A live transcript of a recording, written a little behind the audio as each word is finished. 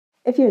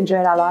If you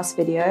enjoyed our last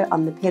video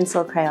on the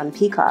pencil crayon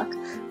peacock,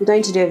 we're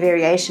going to do a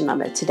variation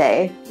on it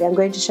today. I'm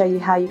going to show you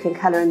how you can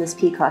colour in this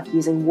peacock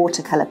using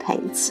watercolour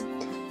paints.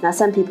 Now,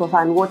 some people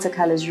find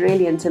watercolours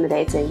really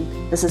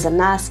intimidating. This is a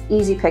nice,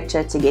 easy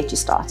picture to get you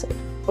started.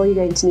 All you're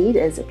going to need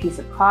is a piece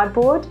of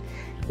cardboard,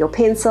 your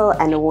pencil,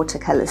 and a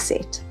watercolour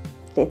set.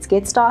 Let's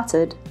get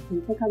started. You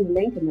can click on the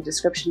link in the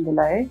description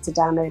below to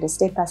download a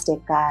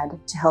step-by-step guide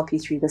to help you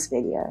through this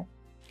video.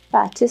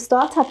 Right, to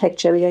start our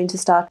picture, we're going to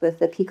start with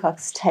the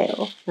peacock's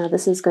tail. Now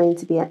this is going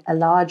to be a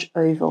large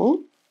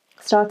oval,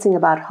 starting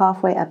about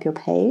halfway up your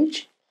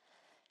page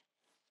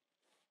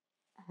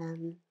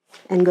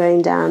and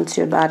going down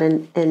to about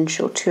an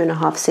inch or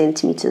 2.5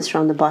 centimeters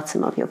from the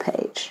bottom of your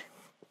page.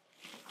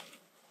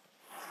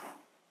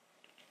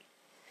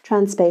 Try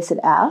and space it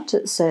out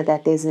so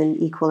that there's an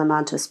equal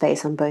amount of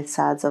space on both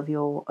sides of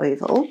your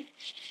oval.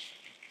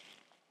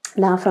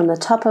 Now from the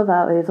top of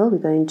our oval, we're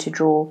going to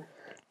draw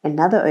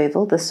another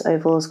oval. This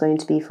oval is going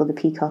to be for the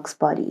peacock's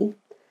body.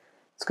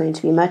 It's going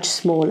to be much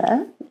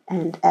smaller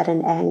and at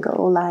an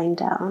angle lying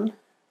down.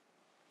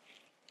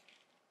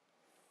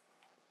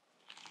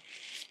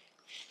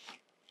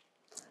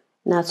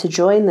 Now to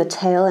join the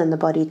tail and the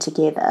body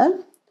together,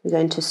 we're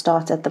going to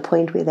start at the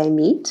point where they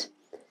meet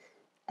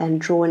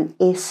and draw an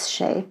S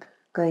shape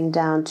going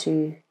down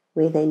to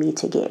where they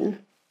meet again.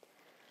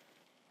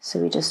 So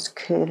we're just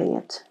curving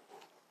it.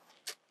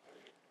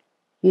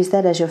 Use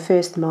that as your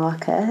first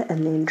marker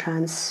and then try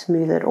and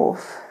smooth it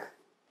off.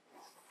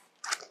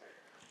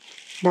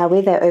 Now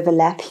where they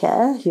overlap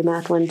here, you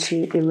might want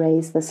to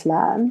erase this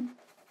line.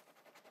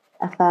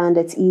 I found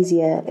it's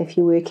easier if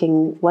you're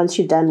working, once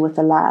you're done with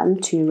the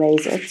line, to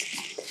erase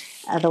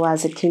it.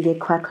 Otherwise it can get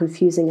quite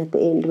confusing at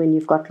the end when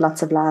you've got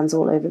lots of lines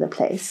all over the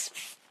place.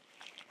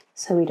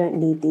 So we don't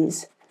need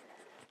these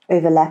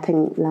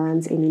overlapping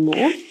lines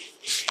anymore.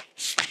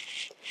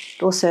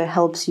 It also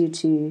helps you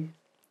to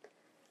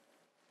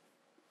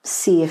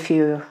see if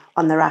you're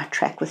on the right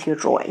track with your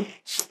drawing.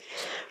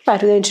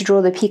 Right, we're going to draw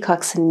the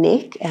peacock's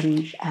neck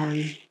and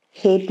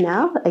head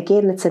now.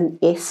 Again, it's an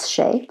S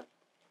shape.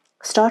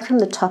 Start from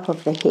the top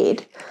of the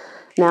head.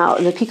 Now,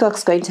 the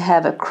peacock's going to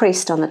have a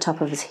crest on the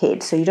top of his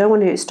head, so you don't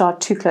want to start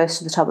too close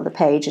to the top of the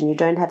page and you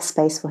don't have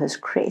space for his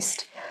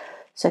crest.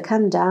 So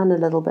come down a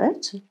little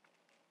bit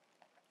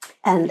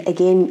and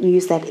again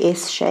use that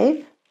S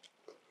shape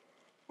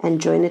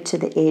and join it to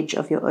the edge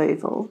of your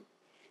oval.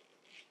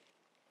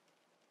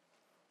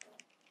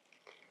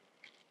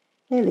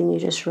 And then you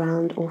just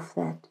round off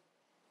that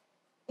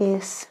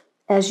S.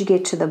 As you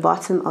get to the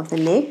bottom of the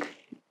neck,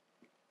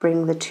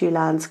 bring the two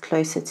lines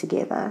closer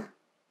together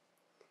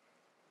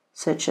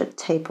so it should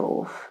taper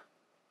off.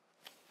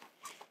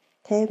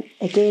 Okay,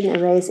 again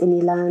erase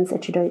any lines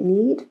that you don't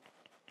need.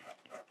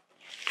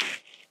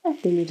 And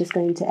then you're just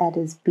going to add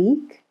his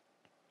beak.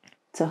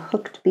 It's a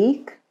hooked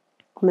beak,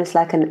 almost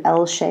like an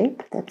L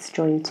shape that's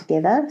joined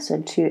together,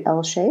 so two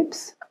L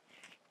shapes.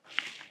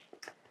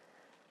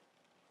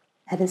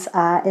 Add his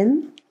eye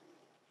in,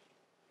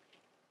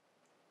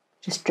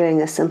 just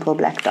drawing a simple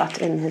black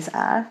dot in his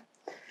eye.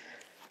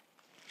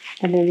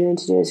 And then you're going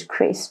to do his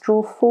crest.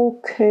 Draw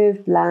 4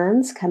 curved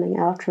lines coming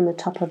out from the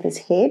top of his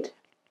head.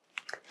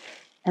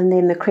 And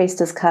then the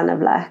crest is kind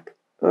of like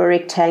a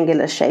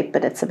rectangular shape,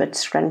 but it's a bit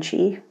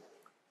scrunchy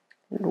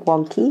and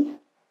wonky.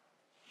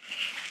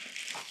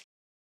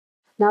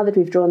 Now that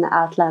we've drawn the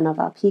outline of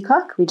our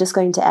peacock, we're just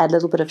going to add a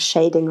little bit of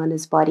shading on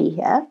his body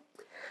here.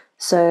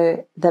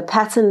 So the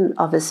pattern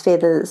of his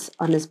feathers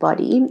on his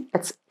body,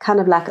 it's kind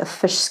of like a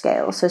fish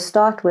scale. So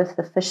start with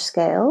the fish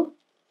scale,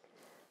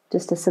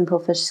 just a simple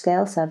fish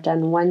scale. So I've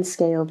done 1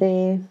 scale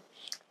there.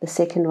 The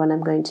second one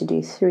I'm going to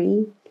do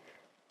 3.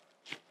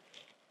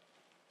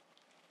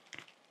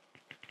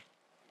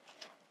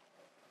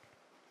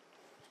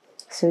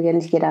 So we're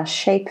going to get our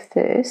shape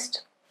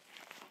first,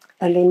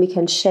 and then we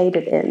can shade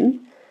it in.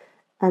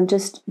 I'm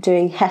just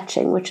doing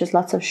hatching, which is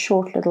lots of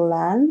short little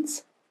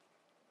lines.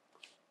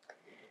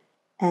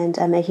 And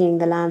I'm making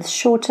the lines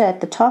shorter at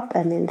the top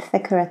and then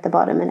thicker at the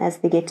bottom. And as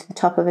they get to the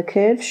top of a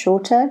curve,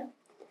 shorter.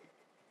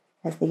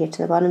 As they get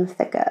to the bottom,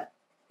 thicker.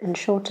 And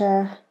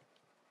shorter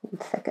and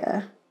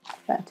thicker.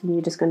 Right, and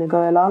you're just going to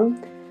go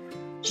along,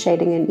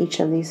 shading in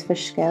each of these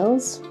fish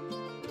scales.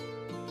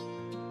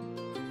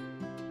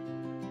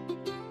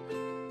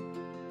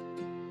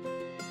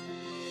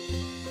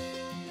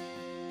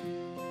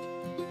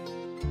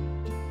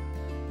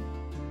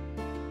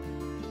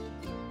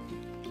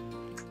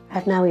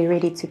 Right, now we're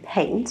ready to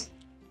paint.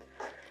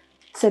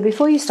 So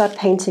before you start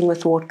painting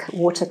with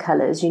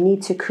watercolors, you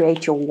need to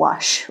create your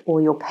wash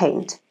or your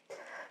paint.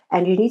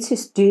 And you need to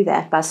do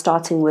that by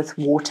starting with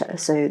water.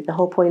 So the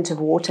whole point of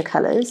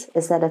watercolors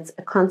is that it's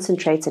a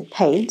concentrated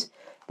paint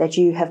that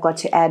you have got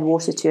to add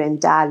water to and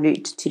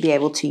dilute to be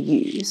able to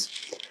use.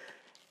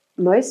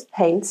 Most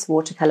paints,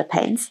 watercolor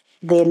paints,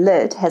 their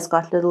lid has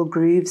got little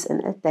grooves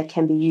in it that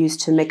can be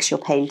used to mix your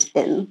paint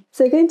in.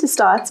 So we're going to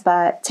start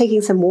by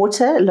taking some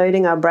water,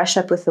 loading our brush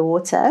up with the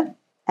water,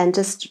 and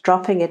just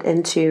dropping it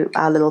into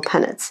our little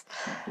punnets.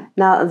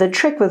 Now the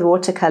trick with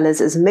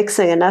watercolors is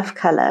mixing enough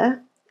color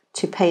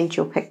to paint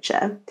your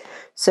picture.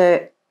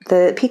 So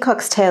the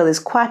peacock's tail is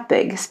quite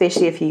big,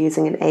 especially if you're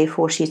using an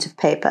A4 sheet of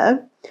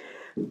paper.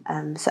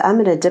 So I'm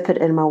going to dip it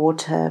in my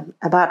water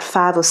about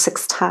 5 or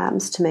 6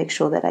 times to make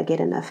sure that I get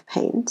enough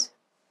paint.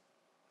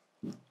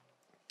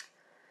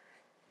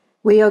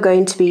 We are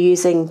going to be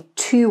using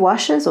 2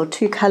 washes or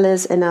 2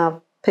 colors in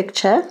our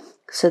picture.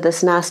 So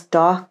this nice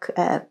dark,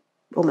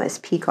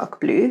 almost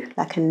peacock blue,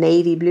 like a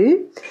navy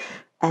blue.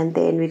 And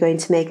then we're going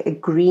to make a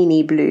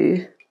greeny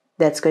blue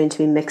that's going to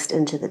be mixed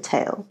into the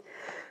tail.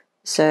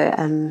 So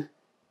I'm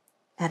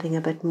adding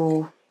a bit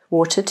more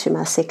water to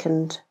my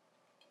second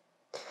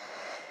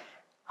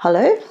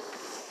hollow.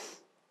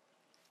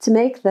 To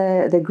make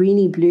the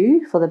greeny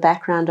blue for the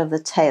background of the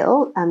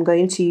tail, I'm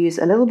going to use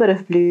a little bit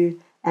of blue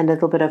and a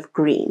little bit of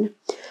green.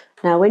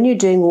 Now, when you're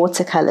doing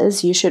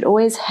watercolors, you should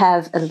always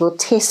have a little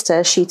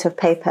tester sheet of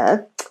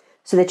paper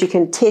so that you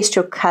can test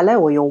your color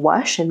or your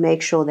wash and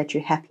make sure that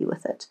you're happy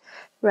with it.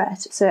 Right,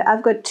 so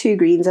I've got 2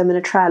 greens. I'm going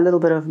to try a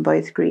little bit of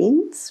both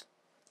greens.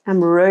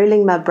 I'm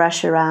rolling my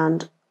brush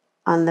around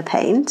on the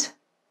paint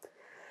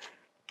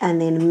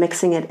and then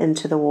mixing it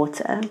into the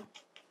water.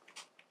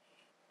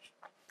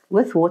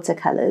 With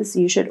watercolors,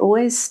 you should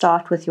always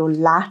start with your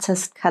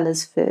lightest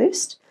colors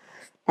first,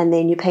 and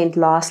then you paint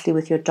lastly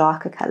with your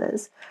darker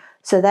colors.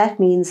 So that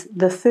means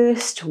the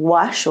first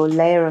wash or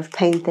layer of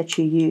paint that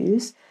you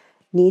use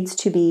needs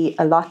to be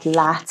a lot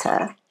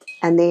lighter.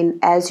 And then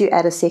as you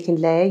add a second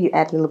layer, you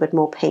add a little bit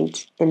more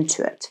paint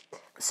into it.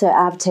 So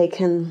I've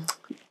taken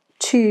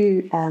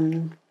 2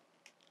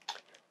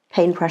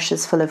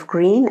 paintbrushes full of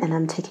green, and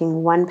I'm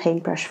taking 1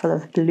 paintbrush full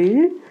of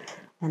blue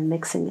and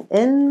mixing it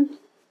in.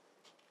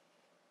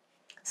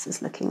 This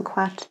is looking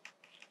quite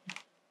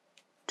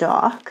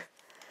dark.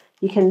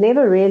 You can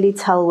never really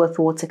tell with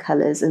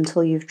watercolors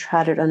until you've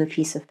tried it on a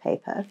piece of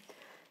paper.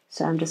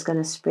 So I'm just going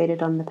to spread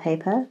it on the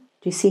paper.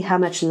 Do you see how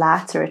much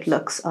lighter it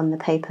looks on the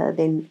paper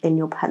than in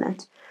your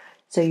punnet?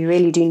 So you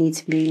really do need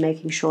to be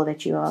making sure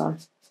that you are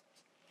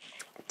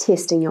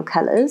testing your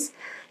colors.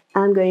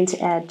 I'm going to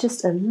add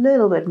just a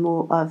little bit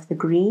more of the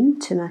green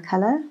to my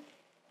color.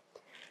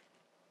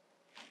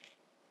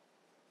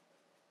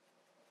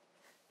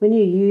 When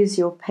you use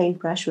your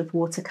paintbrush with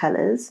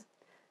watercolors,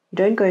 you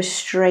don't go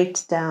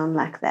straight down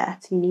like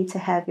that. You need to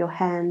have your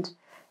hand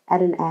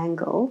at an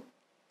angle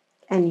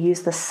and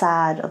use the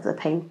side of the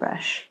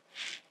paintbrush.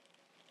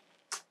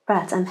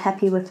 Right, I'm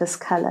happy with this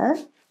color.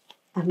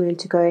 I'm going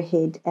to go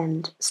ahead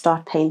and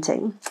start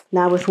painting.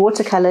 Now with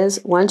watercolors,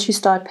 once you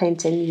start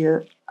painting,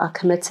 you are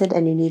committed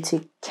and you need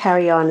to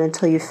carry on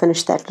until you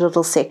finish that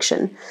little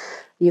section.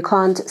 You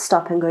can't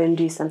stop and go and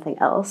do something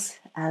else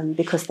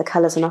because the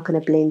colors are not going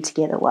to blend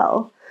together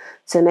well.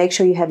 So make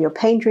sure you have your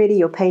paint ready,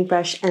 your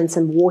paintbrush, and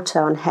some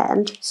water on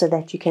hand so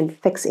that you can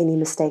fix any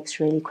mistakes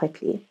really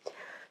quickly.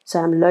 So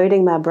I'm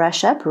loading my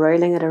brush up,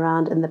 rolling it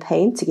around in the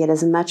paint to get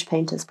as much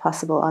paint as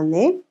possible on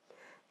there.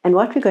 And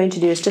what we're going to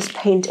do is just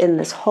paint in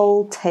this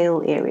whole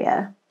tail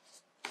area.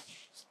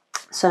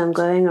 So I'm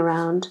going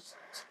around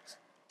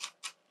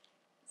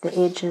the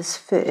edges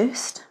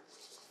first.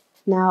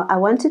 Now I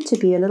want it to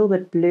be a little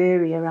bit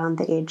blurry around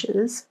the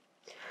edges.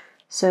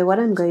 So what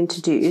I'm going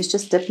to do is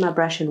just dip my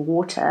brush in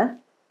water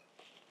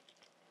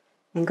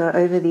and go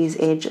over these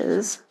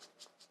edges.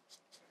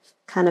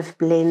 Kind of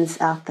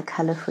blends out the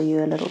color for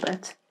you a little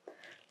bit.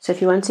 So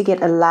if you want to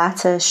get a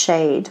lighter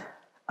shade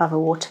of a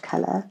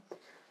watercolor,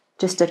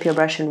 just dip your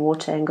brush in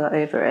water and go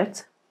over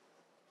it.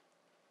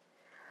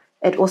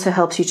 It also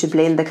helps you to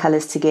blend the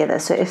colors together.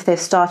 So if they've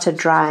started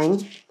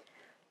drying,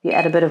 you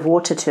add a bit of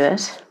water to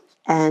it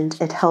and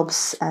it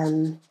helps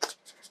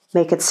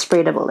make it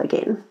spreadable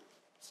again.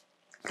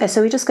 Okay,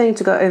 so we're just going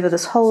to go over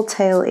this whole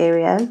tail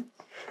area.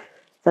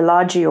 The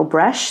larger your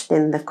brush,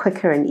 then the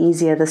quicker and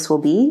easier this will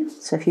be.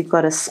 So if you've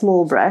got a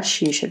small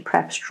brush, you should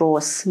perhaps draw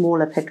a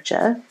smaller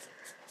picture.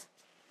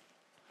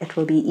 It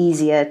will be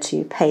easier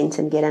to paint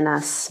and get a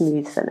nice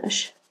smooth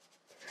finish.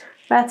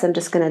 Right, so I'm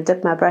just going to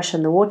dip my brush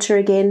in the water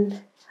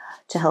again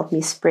to help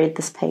me spread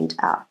this paint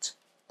out.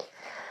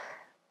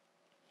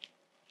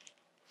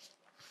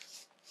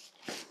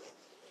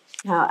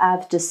 Now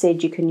I've just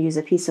said you can use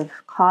a piece of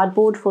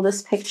cardboard for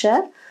this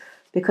picture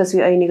because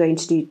we're only going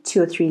to do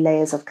 2 or 3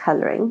 layers of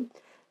colouring.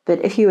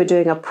 But if you were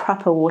doing a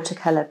proper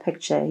watercolour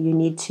picture, you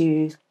need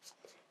to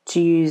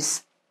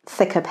use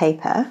thicker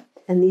paper.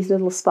 And these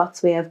little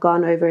spots where I've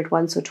gone over it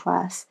once or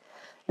twice,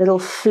 little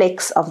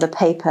flecks of the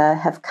paper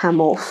have come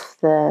off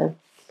the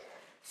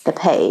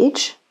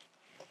page.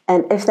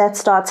 And if that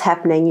starts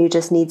happening, you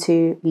just need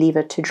to leave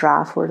it to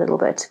dry for a little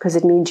bit because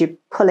it means you're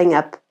pulling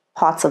up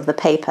parts of the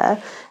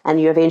paper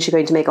and you're eventually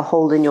going to make a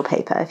hole in your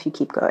paper if you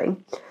keep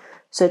going.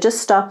 So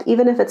just stop,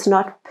 even if it's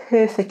not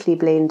perfectly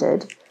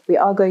blended, we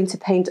are going to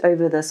paint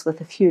over this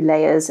with a few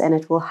layers and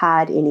it will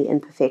hide any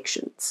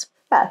imperfections.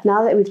 But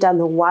now that we've done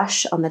the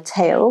wash on the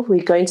tail,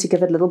 we're going to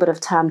give it a little bit of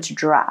time to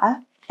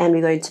dry and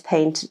we're going to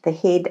paint the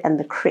head and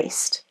the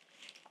crest.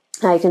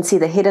 Now you can see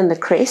the head and the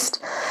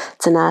crest,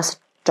 it's a nice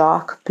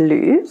dark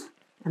blue.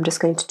 I'm just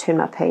going to turn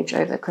my page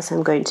over because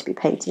I'm going to be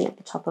painting at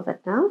the top of it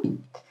now.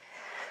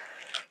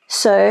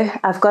 So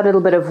I've got a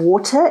little bit of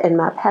water in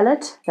my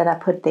palette that I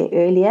put there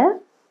earlier.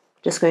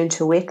 Just going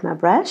to wet my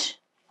brush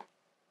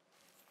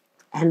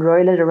and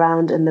roll it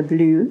around in the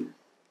blue.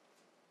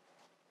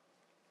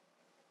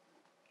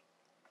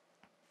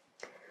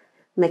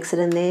 Mix it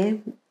in there.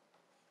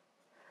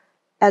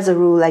 As a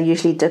rule, I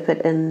usually dip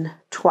it in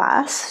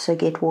twice, so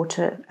get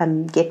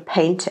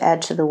paint to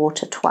add to the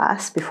water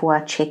twice before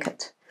I check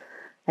it.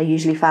 I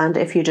usually find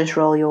if you just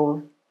roll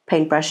your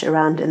paintbrush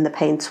around in the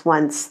paints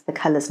once, the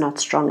color's not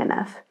strong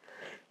enough.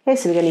 Okay,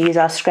 so we're going to use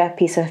our scrap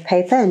piece of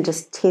paper and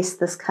just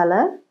test this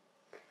color.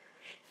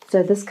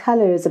 So this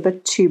color is a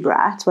bit too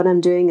bright. What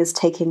I'm doing is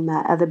taking my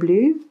other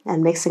blue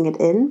and mixing it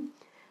in,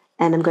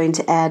 and I'm going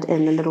to add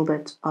in a little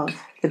bit of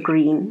the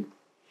green.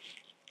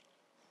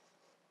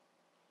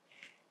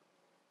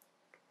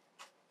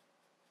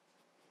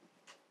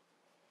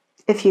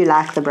 If you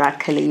like the bright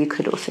color, you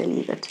could also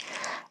leave it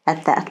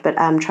at that, but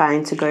I'm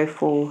trying to go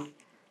for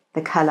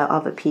the color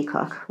of a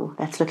peacock. Oh,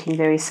 that's looking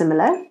very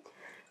similar.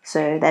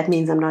 So that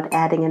means I'm not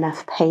adding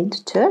enough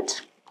paint to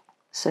it.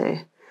 So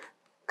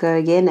go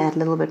again, add a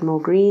little bit more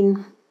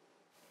green.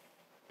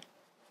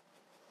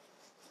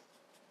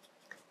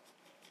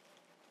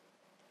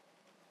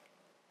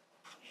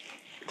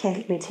 Okay,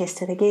 let me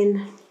test it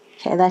again.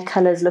 Okay, that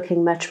color is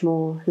looking much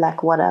more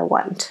like what I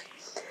want.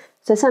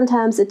 So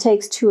sometimes it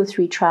takes 2 or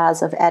 3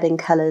 tries of adding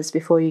colors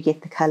before you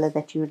get the color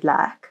that you would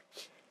like.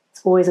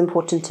 It's always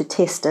important to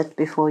test it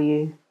before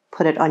you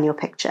put it on your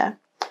picture.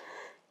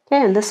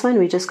 Okay, and this one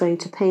we're just going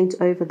to paint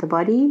over the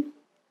body.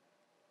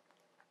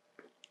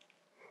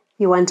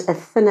 You want a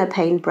thinner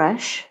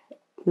paintbrush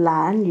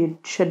line. You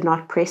should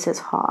not press as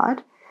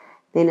hard.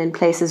 Then in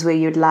places where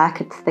you'd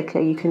like it thicker,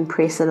 you can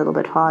press a little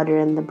bit harder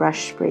and the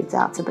brush spreads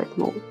out a bit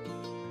more.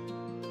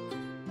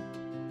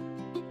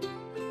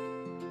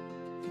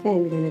 Okay,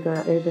 we're going to go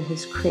over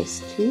his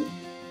crest too.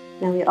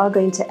 Now we are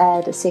going to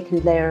add a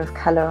second layer of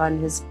color on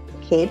his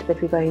head,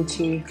 but we're going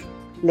to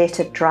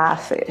let it dry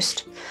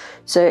first.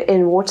 So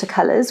in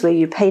watercolors, where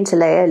you paint a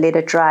layer, let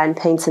it dry and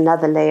paint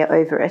another layer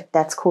over it,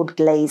 that's called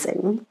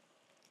glazing.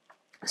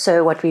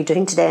 So what we're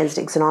doing today is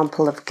an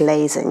example of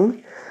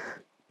glazing.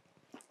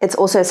 It's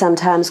also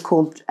sometimes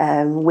called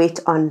wet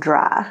on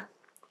dry.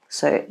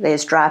 So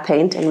there's dry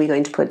paint and we're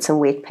going to put some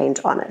wet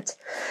paint on it.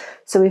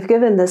 So we've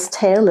given this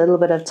tail a little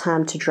bit of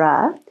time to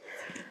dry,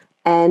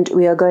 and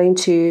we are going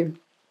to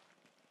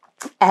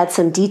add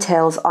some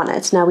details on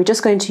it. Now we're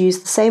just going to use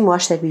the same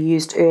wash that we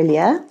used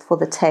earlier for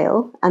the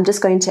tail. I'm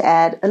just going to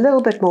add a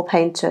little bit more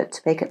paint to it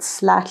to make it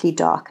slightly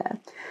darker.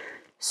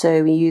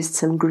 So we used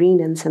some green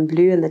and some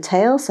blue in the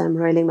tail, so I'm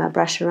rolling my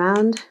brush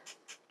around,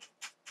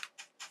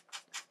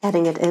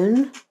 adding it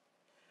in.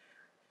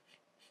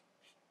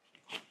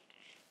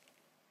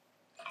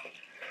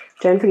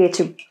 Don't forget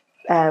to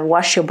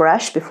wash your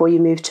brush before you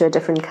move to a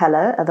different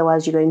color,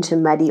 otherwise you're going to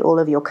muddy all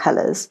of your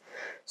colors.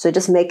 So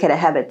just make it a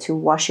habit to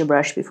wash your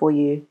brush before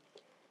you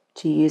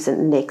use the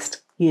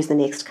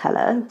next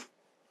color.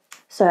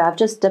 So I've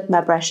just dipped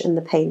my brush in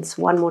the paints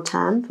one more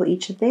time for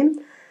each of them.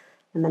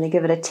 I'm going to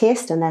give it a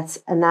test, and that's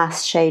a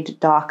nice shade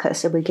darker,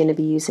 so we're going to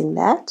be using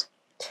that.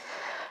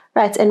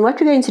 Right, and what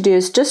we're going to do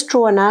is just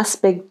draw a nice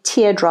big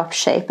teardrop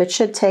shape. It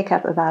should take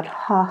up about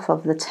half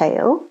of the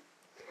tail.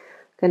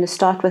 I'm going to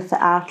start with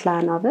the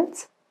outline of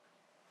it.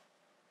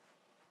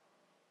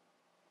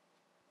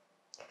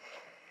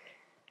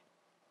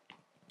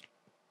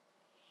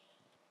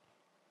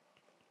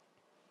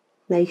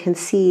 Now you can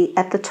see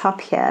at the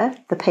top here,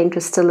 the paint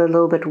was still a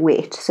little bit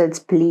wet, so it's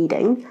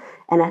bleeding,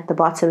 and at the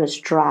bottom it's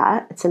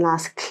dry. It's a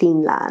nice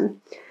clean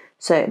line.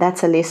 So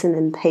that's a lesson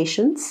in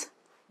patience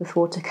with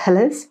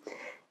watercolors.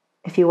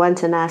 If you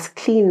want a nice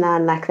clean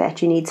line like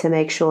that, you need to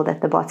make sure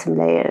that the bottom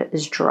layer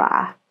is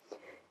dry.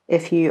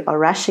 If you are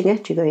rushing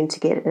it, you're going to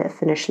get a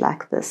finish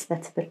like this.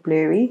 That's a bit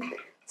blurry.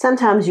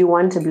 Sometimes you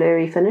want a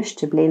blurry finish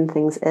to blend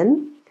things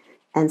in,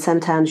 and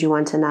sometimes you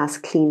want a nice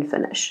clean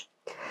finish.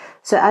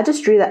 So I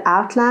just drew the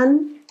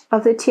outline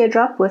of the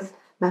teardrop with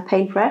my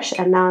paintbrush,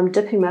 and now I'm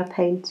dipping my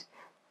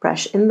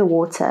paintbrush in the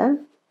water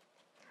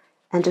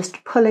and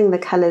just pulling the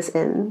colors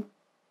in,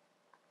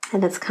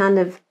 and it's kind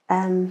of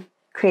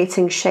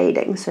creating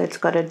shading. So it's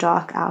got a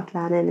dark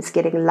outline and it's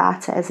getting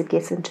lighter as it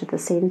gets into the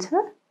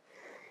center.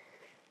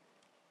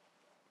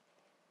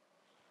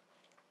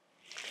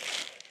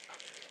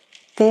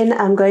 Then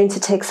I'm going to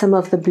take some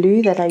of the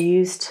blue that I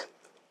used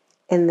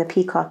in the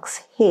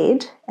peacock's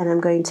head, and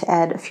I'm going to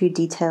add a few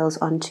details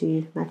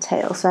onto my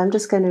tail. So I'm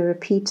just going to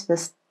repeat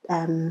this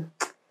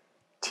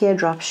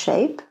teardrop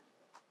shape.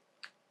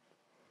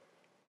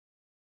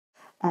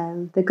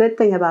 The good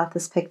thing about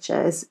this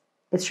picture is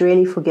it's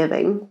really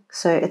forgiving.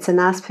 So it's a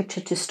nice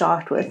picture to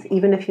start with.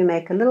 Even if you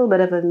make a little bit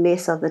of a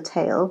mess of the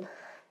tail,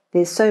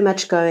 there's so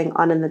much going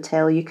on in the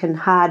tail, you can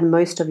hide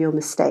most of your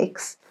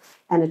mistakes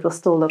and it will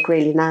still look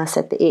really nice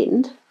at the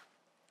end.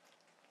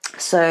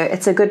 So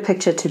it's a good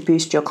picture to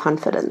boost your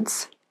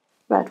confidence.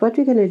 Right, what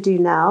we're going to do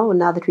now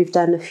that we've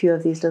done a few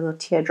of these little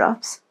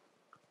teardrops,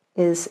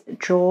 is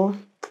draw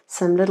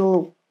some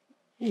little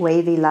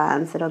wavy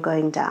lines that are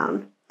going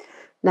down.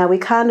 Now we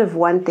kind of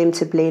want them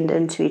to blend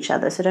into each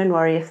other, so don't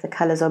worry if the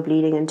colors are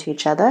bleeding into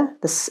each other.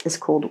 This is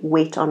called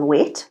wet on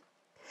wet.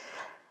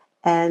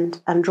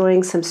 And I'm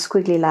drawing some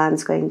squiggly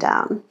lines going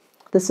down.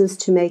 This is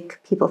to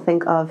make people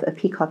think of a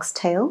peacock's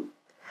tail.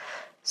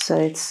 So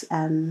it's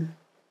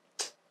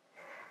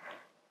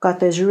got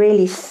those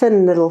really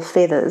thin little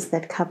feathers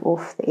that come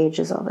off the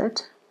edges of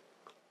it.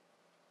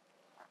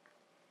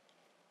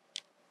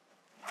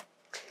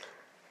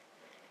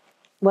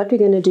 What we're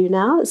going to do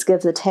now is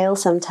give the tail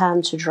some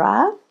time to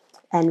dry,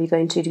 and we're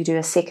going to do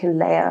a second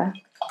layer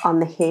on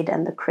the head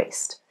and the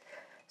crest.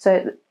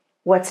 So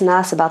what's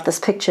nice about this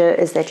picture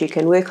is that you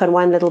can work on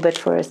one little bit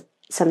for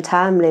some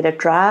time, let it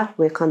dry,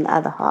 work on the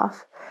other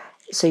half.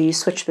 So you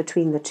switch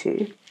between the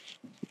two.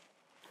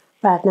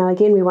 Right, now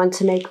again we want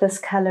to make this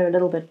color a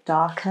little bit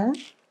darker.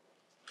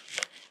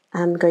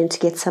 I'm going to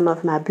get some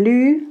of my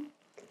blue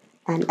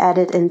and add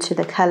it into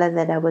the color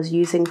that I was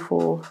using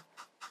for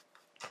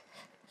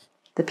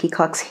the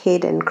peacock's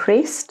head and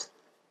crest.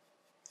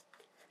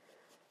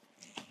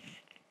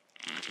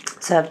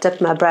 So I've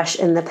dipped my brush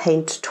in the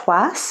paint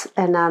twice,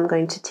 and now I'm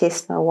going to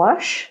test my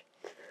wash.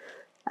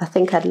 I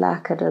think I'd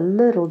like it a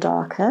little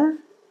darker.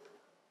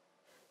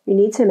 You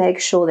need to make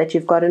sure that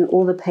you've gotten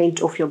all the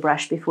paint off your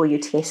brush before you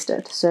test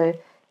it. So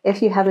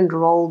if you haven't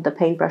rolled the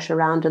paintbrush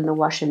around in the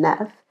wash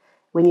enough,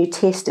 when you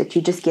test it,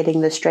 you're just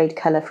getting the straight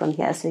color from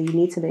here. So you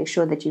need to make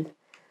sure that you've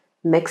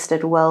mixed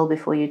it well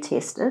before you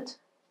test it.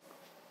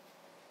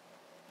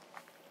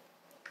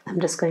 I'm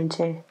just going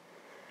to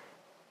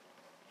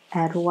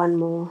add one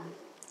more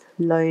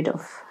load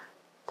of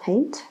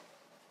paint.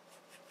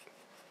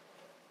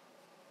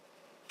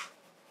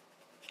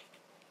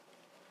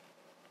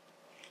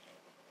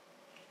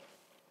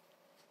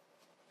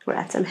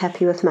 Right, I'm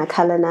happy with my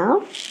color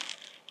now.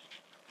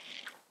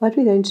 What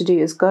we're going to do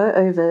is go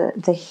over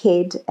the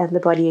head and the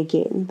body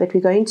again, but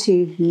we're going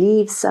to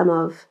leave some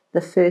of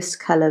the first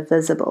color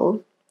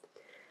visible.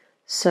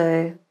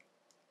 So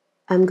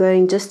I'm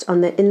going just on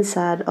the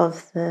inside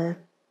of the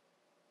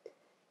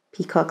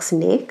peacock's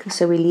neck,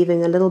 so we're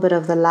leaving a little bit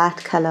of the light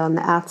color on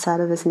the outside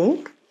of his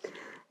neck,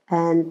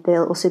 and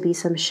there'll also be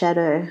some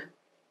shadow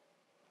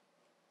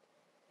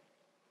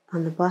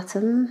on the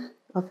bottom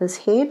of his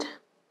head,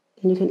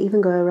 and you can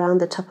even go around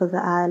the top of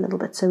the eye a little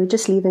bit. So we're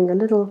just leaving a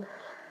little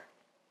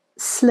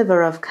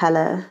sliver of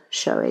color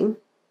showing.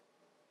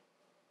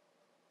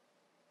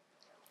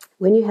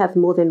 When you have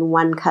more than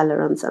one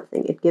color on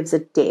something, it gives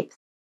it depth.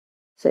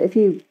 So if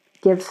you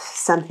give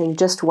something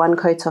just one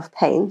coat of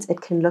paint, it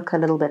can look a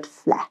little bit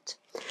flat.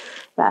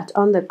 But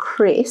on the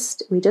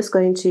crest, we're just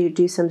going to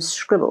do some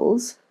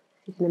scribbles.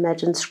 You can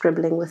imagine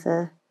scribbling with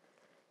a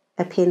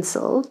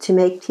pencil to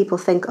make people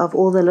think of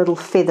all the little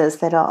feathers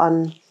that are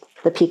on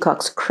the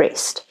peacock's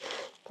crest.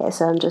 Okay,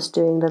 so I'm just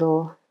doing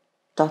little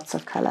dots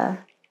of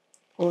color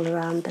all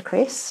around the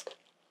crest.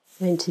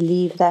 I'm going to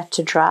leave that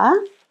to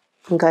dry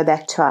and go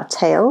back to our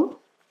tail.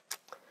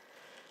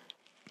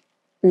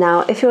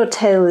 Now, if your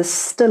tail is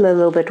still a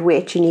little bit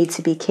wet, you need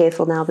to be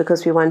careful now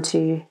because we want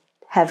to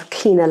have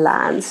cleaner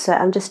lines. So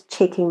I'm just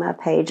checking my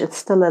page. It's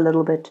still a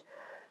little bit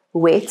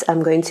wet.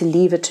 I'm going to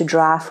leave it to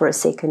dry for a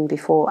second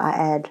before I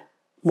add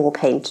more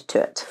paint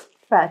to it.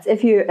 Right,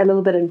 if you're a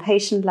little bit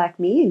impatient like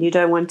me and you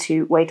don't want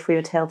to wait for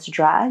your tail to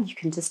dry, you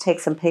can just take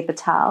some paper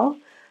towel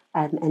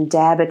and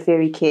dab it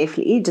very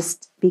carefully.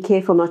 Just be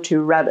careful not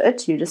to rub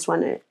it. You just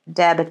want to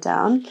dab it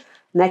down.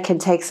 And that can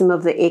take some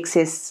of the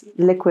excess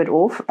liquid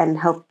off and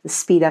help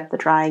speed up the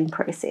drying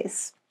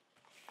process.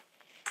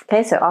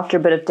 Okay, so after a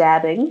bit of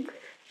dabbing,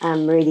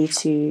 I'm ready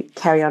to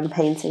carry on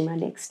painting my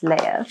next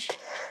layer.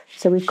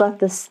 So we've got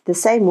the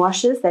same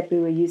washes that we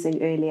were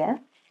using earlier,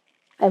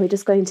 and we're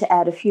just going to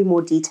add a few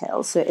more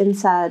details. So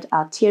inside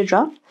our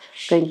teardrop,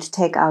 we're going to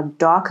take our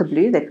darker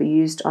blue that we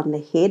used on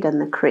the head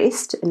and the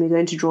crest, and we're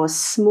going to draw a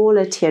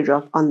smaller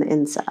teardrop on the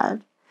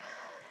inside.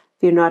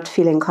 If you're not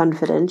feeling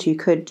confident, you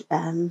could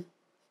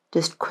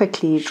just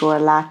quickly draw a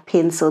light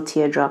pencil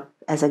teardrop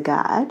as a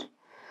guide.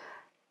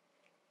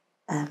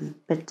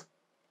 But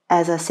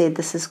as I said,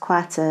 this is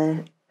quite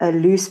a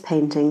loose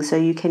painting, so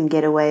you can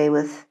get away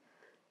with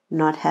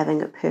not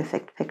having a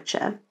perfect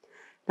picture.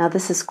 Now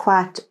this is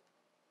quite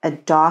a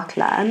dark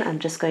line. I'm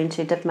just going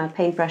to dip my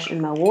paintbrush in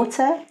my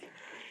water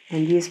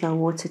and use my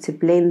water to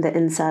blend the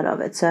inside of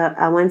it. So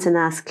I want a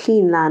nice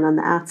clean line on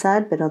the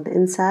outside, but on the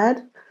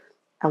inside,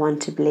 I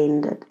want to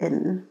blend it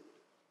in.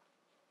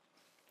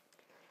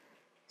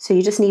 So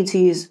you just need to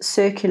use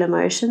circular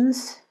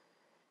motions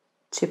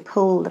to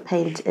pull the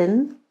paint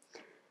in.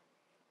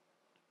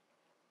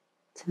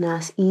 It's a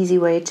nice, easy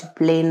way to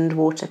blend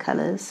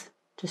watercolors.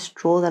 Just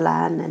draw the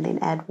line and then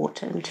add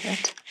water into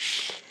it.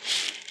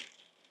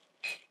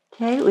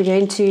 Okay, we're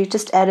going to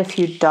just add a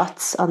few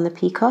dots on the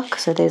peacock.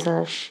 So there's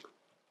a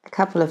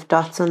couple of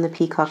dots on the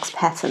peacock's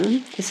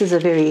pattern. This is a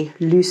very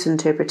loose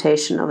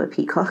interpretation of a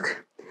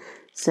peacock.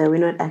 So we're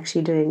not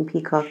actually doing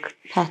peacock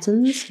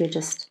patterns. We're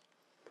just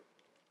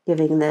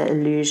giving the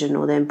illusion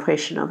or the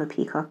impression of a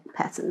peacock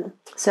pattern.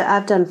 So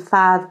I've done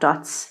 5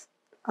 dots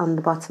on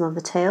the bottom of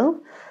the tail.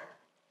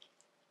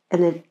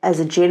 And as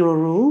a general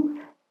rule,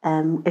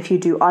 If you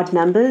do odd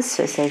numbers,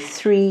 so say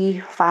 3,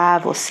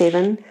 5, or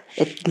 7,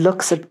 it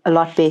looks a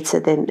lot better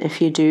than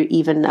if you do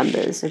even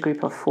numbers, a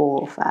group of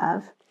 4 or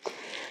 5.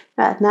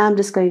 Right, now I'm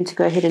just going to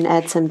go ahead and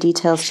add some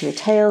details to the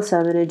tail. So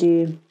I'm going to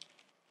do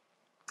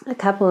a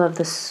couple of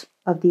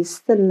these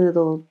thin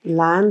little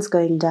lines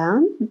going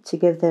down to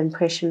give the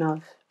impression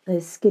of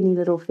those skinny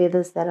little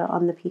feathers that are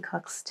on the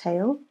peacock's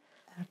tail.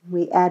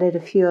 We added a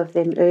few of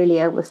them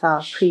earlier with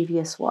our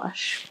previous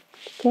wash.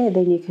 Okay,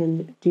 then you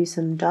can do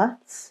some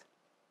dots.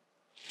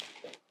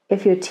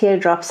 If your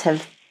teardrops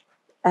have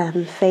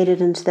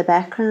faded into the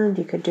background,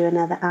 you could do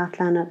another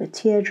outline of a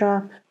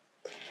teardrop.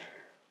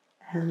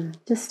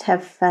 Just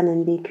have fun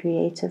and be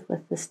creative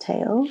with this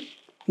tail.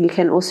 You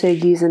can also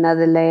use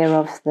another layer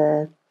of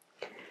the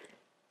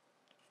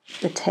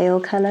tail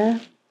color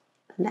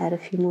and add a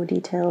few more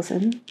details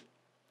in.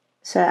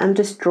 So I'm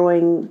just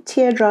drawing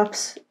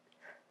teardrops,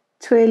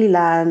 twirly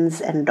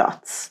lines and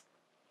dots.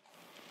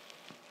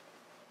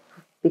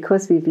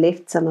 Because we've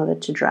left some of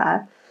it to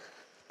dry,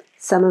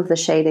 some of the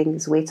shading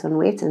is wet on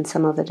wet and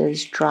some of it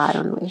is dry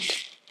on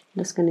wet.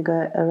 I'm just going to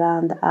go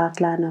around the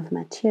outline of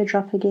my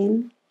teardrop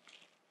again.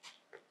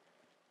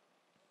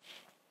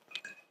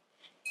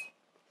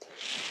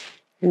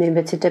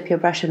 Remember to dip your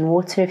brush in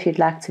water if you'd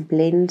like to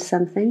blend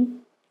something.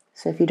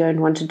 So if you don't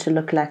want it to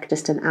look like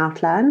just an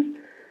outline,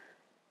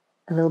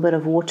 a little bit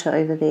of water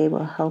over there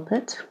will help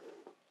it.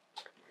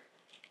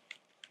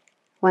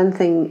 One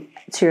thing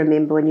to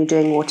remember when you're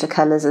doing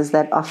watercolors is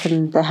that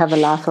often they have a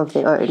life of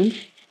their own.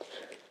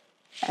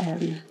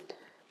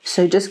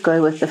 So just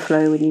go with the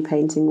flow when you're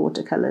painting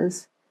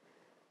watercolors.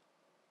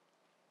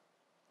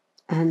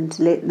 And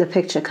let the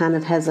picture kind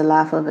of has a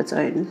life of its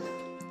own.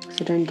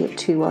 So don't get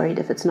too worried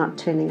if it's not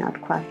turning out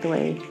quite the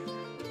way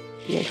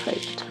you had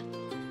hoped.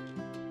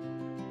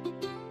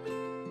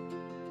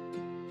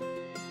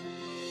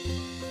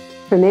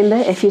 Remember,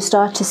 if you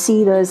start to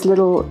see those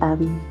little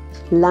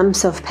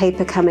lumps of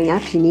paper coming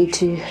up, you need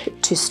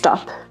to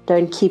stop.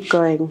 Don't keep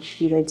going.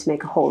 You're going to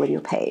make a hole in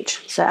your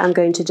page. So I'm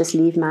going to just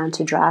leave mine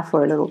to dry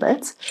for a little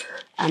bit.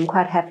 I'm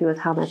quite happy with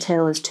how my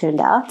tail has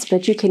turned out,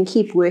 but you can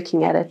keep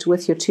working at it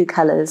with your two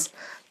colors,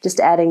 just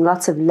adding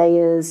lots of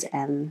layers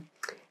and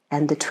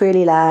the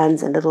twirly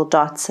lines and little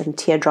dots and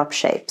teardrop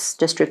shapes,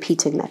 just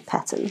repeating that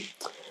pattern.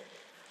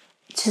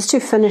 Just to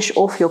finish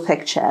off your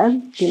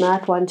picture, you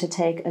might want to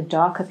take a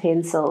darker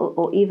pencil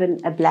or even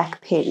a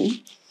black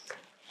pen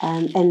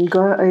and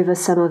go over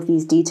some of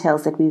these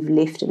details that we've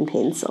left in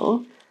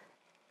pencil.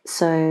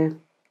 So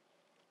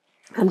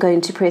I'm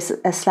going to press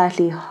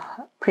slightly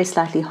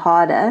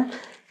harder,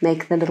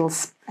 make the little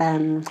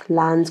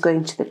lines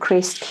going to the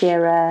crest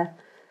clearer,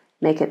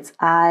 make its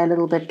eye a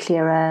little bit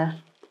clearer,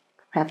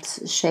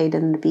 perhaps shade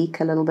in the beak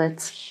a little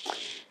bit.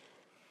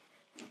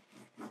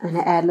 I'm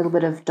going to add a little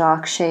bit of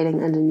dark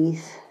shading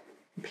underneath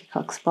the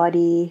peacock's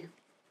body.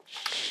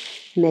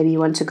 Maybe you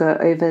want to go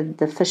over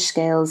the fish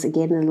scales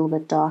again a little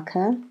bit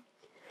darker.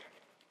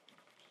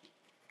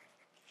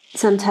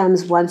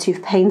 Sometimes once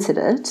you've painted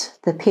it,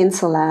 the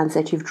pencil lines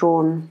that you've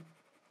drawn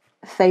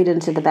fade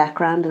into the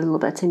background a little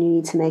bit, and you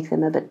need to make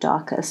them a bit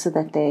darker so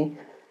that they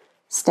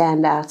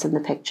stand out in the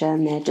picture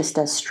and they're just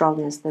as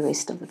strong as the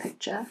rest of the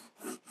picture.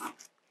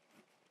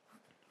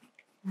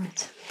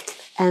 Right.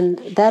 And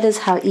that is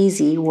how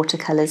easy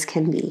watercolors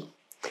can be.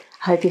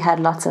 I hope you had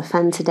lots of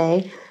fun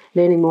today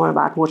learning more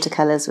about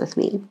watercolors with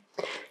me.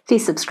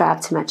 Please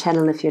subscribe to my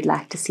channel if you'd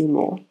like to see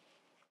more.